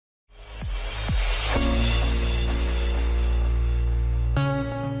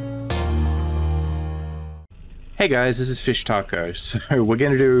Hey guys, this is Fish Taco. So we're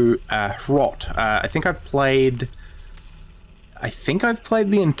gonna do HROT. I think I've played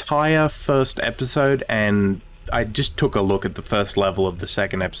the entire first episode, and I just took a look at the first level of the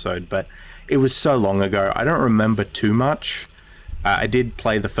second episode, but it was so long ago, I don't remember too much. I did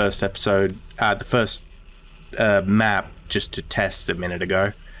play the first episode, the first map, just to test a minute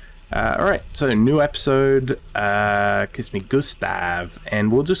ago. Alright, so new episode, gives me Gustav,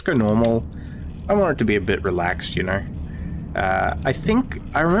 and we'll just go normal. I want it to be a bit relaxed, you know. I think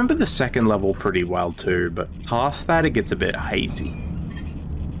I remember the second level pretty well too, but past that it gets a bit hazy.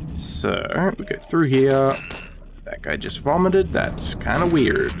 So we go through here. That guy just vomited. That's kind of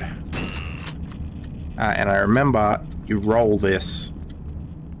weird. And I remember you roll this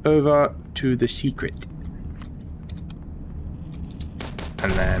over to the secret,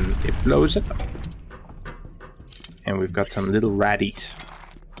 and then it blows up, and we've got some little raddies.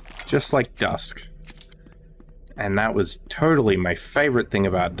 Just like Dusk. And that was totally my favorite thing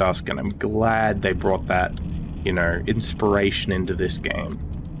about Dusk, and I'm glad they brought that, you know, inspiration into this game.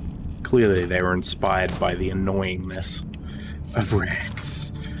 Clearly they were inspired by the annoyingness of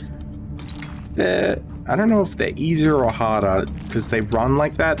rats. I don't know if they're easier or harder, because they run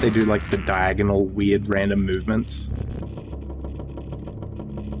like that. They do like the diagonal, weird, random movements.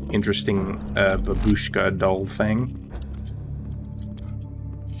 Interesting babushka doll thing.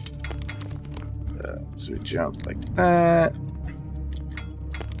 So we jump like that.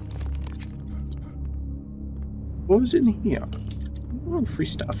 What was in here? Oh, free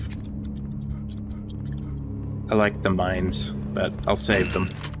stuff. I like the mines, but I'll save them.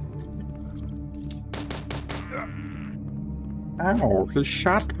 Ow, he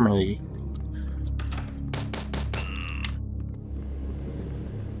shot me.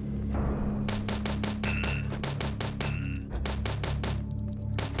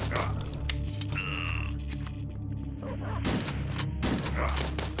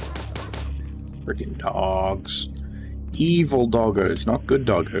 Freaking dogs. Evil doggos, not good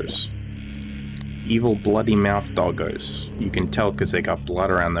doggos. Evil bloody mouth doggos. You can tell because they got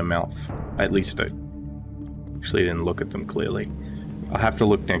blood around their mouth. At least I actually didn't look at them clearly. I'll have to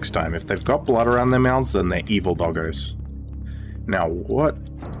look next time. If they've got blood around their mouths, then they're evil doggos. Now what?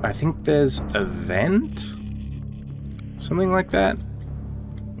 I think there's a vent? Something like that?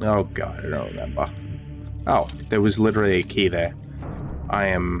 Oh god, I don't remember. Oh, there was literally a key there. I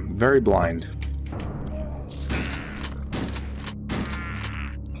am very blind.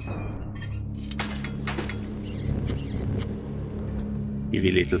 You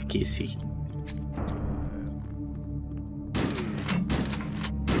little kissy.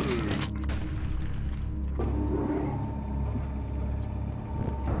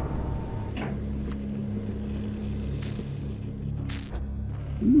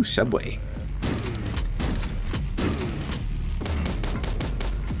 Ooh, subway.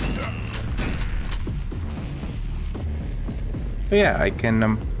 Oh yeah, I can,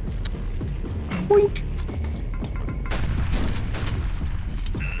 boink.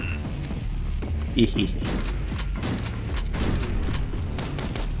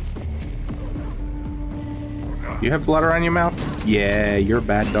 You have blood around your mouth? Yeah, you're a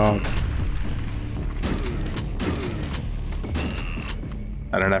bad dog.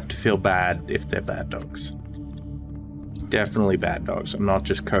 I don't have to feel bad if they're bad dogs. Definitely bad dogs. I'm not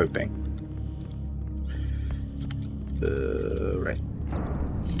just coping. Right.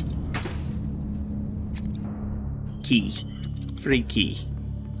 Key. Free key.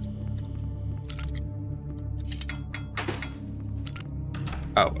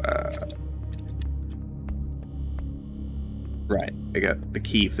 Oh, right, I got the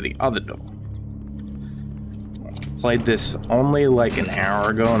key for the other door. Played this only like an hour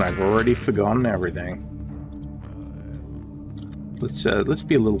ago, and I've already forgotten everything. Let's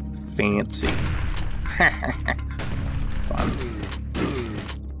be a little fancy. Fun.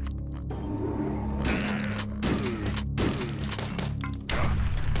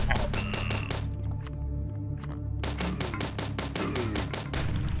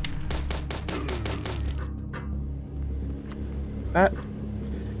 That.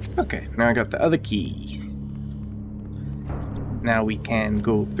 Okay, now I got the other key. Now we can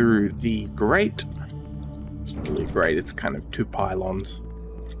go through the grate. It's not really great, it's kind of two pylons.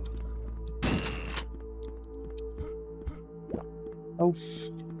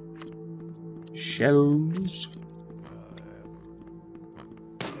 Health. Shells.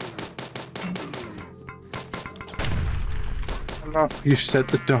 Oh, you set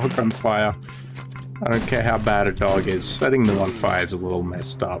the dog on fire. I don't care how bad a dog is, setting them on fire is a little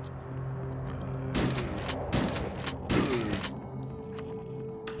messed up.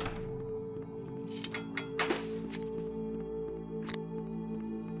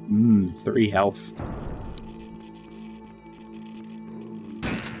 3 health.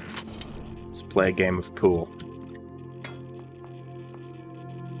 Let's play a game of pool.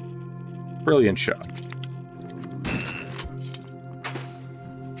 Brilliant shot.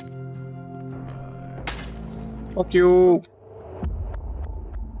 Fuck you!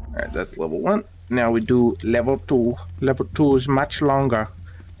 Alright, that's level 1. Now we do level 2. Level 2 is much longer.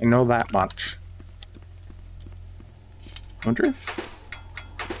 I know that much. Wonder if...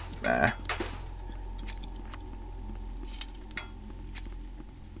 Nah.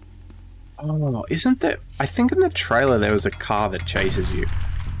 Oh, isn't there... I think in the trailer there was a car that chases you.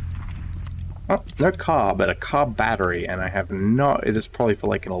 Oh, no car, but a car battery, and I have no... It is probably for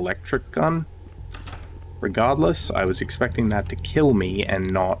like an electric gun. Regardless, I was expecting that to kill me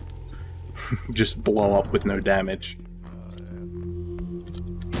and not just blow up with no damage.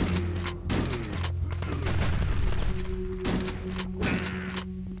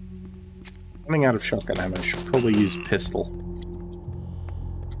 Running out of shotgun ammo, I should probably use pistol.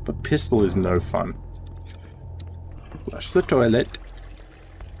 But pistol is no fun. Flush the toilet.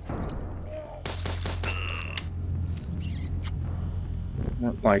 I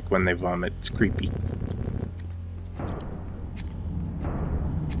don't like when they vomit, it's creepy.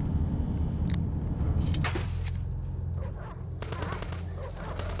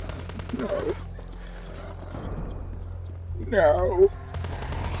 No. No.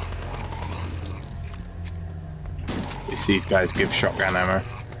 At least these guys give shotgun ammo.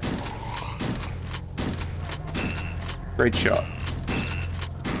 Great shot.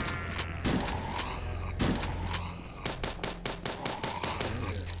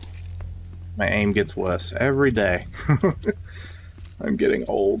 My aim gets worse every day. I'm getting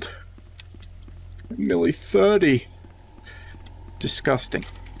old. I'm nearly 30. Disgusting.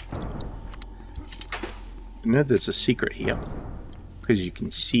 I know there's a secret here, because you can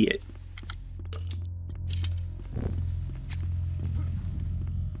see it.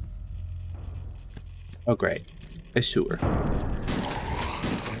 Oh great, a sewer.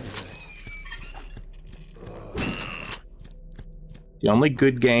 The only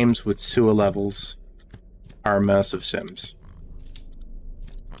good games with sewer levels are immersive sims.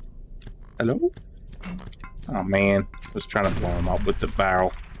 Hello? Oh man, I was trying to blow him up with the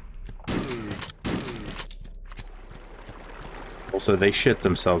barrel. Also, they shit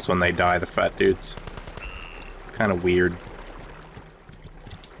themselves when they die, the fat dudes. Kind of weird.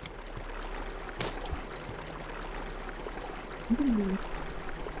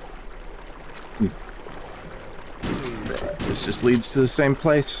 Right, this just leads to the same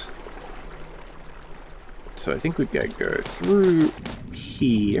place. So I think we gotta go through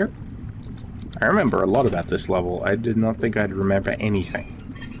here. I remember a lot about this level. I did not think I'd remember anything.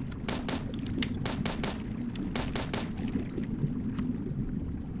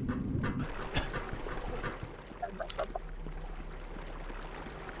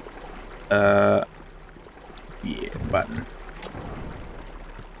 Yeah, button.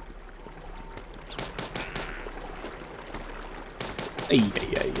 Ay.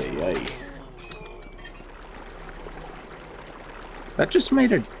 That just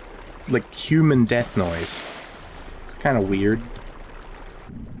made a, like, human death noise. It's kind of weird.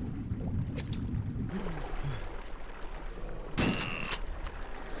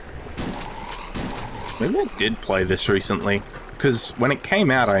 Maybe I did play this recently, because when it came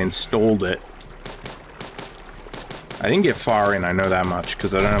out I installed it. I didn't get far in, I know that much,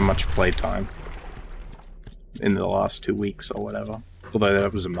 because I don't have much playtime in the last 2 weeks or whatever. Although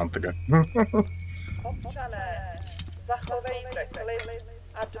that was a month ago.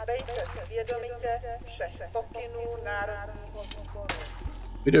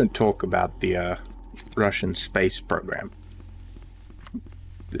 We don't talk about the Russian space program.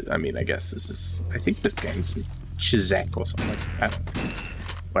 I mean, I guess this is... I think this game's Chizek or something. I don't know.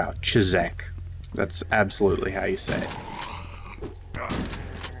 Wow, Chizek. That's absolutely how you say it. I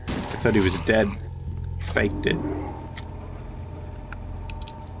thought he was dead. Faked it.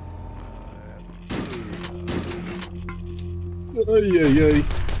 Ay.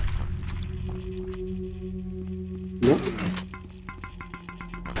 Nope.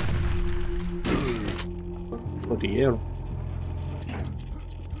 Bloody hell.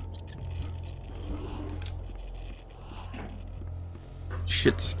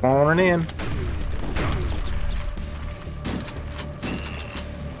 Shit's spawning in.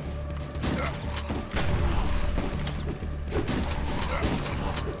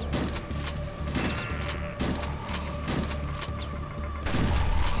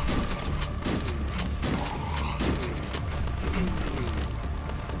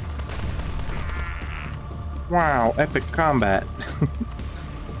 Wow, epic combat.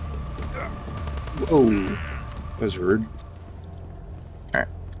 Oh, that was rude. Alright,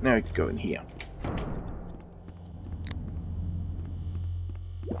 now we can go in here.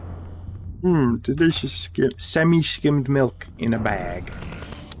 Delicious semi-skimmed milk in a bag.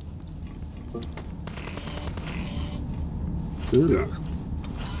 Ooh.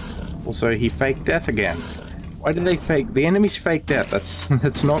 Also, he faked death again. Why did they fake? The enemies fake death.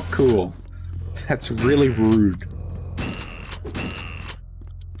 That's not cool. That's really rude.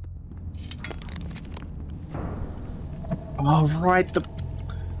 Oh right,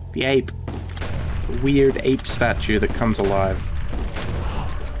 the ape, the weird ape statue that comes alive.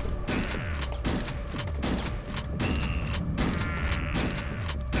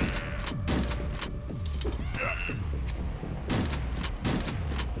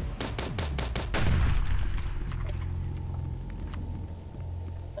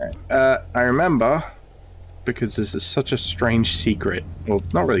 I remember, because this is such a strange secret, well,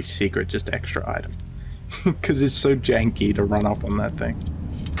 not really secret, just extra item, because it's so janky to run up on that thing.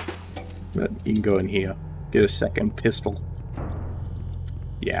 But you can go in here, get a second pistol.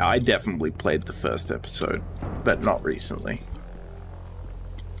 Yeah, I definitely played the first episode, but not recently.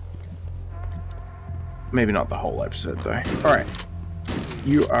 Maybe not the whole episode, though. Alright.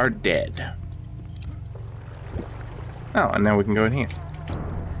 You are dead. Oh, and now we can go in here.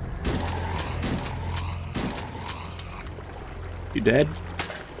 You dead?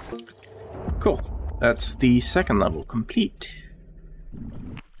 Cool. That's the second level complete.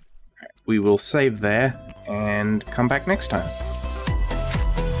 We will save there and come back next time.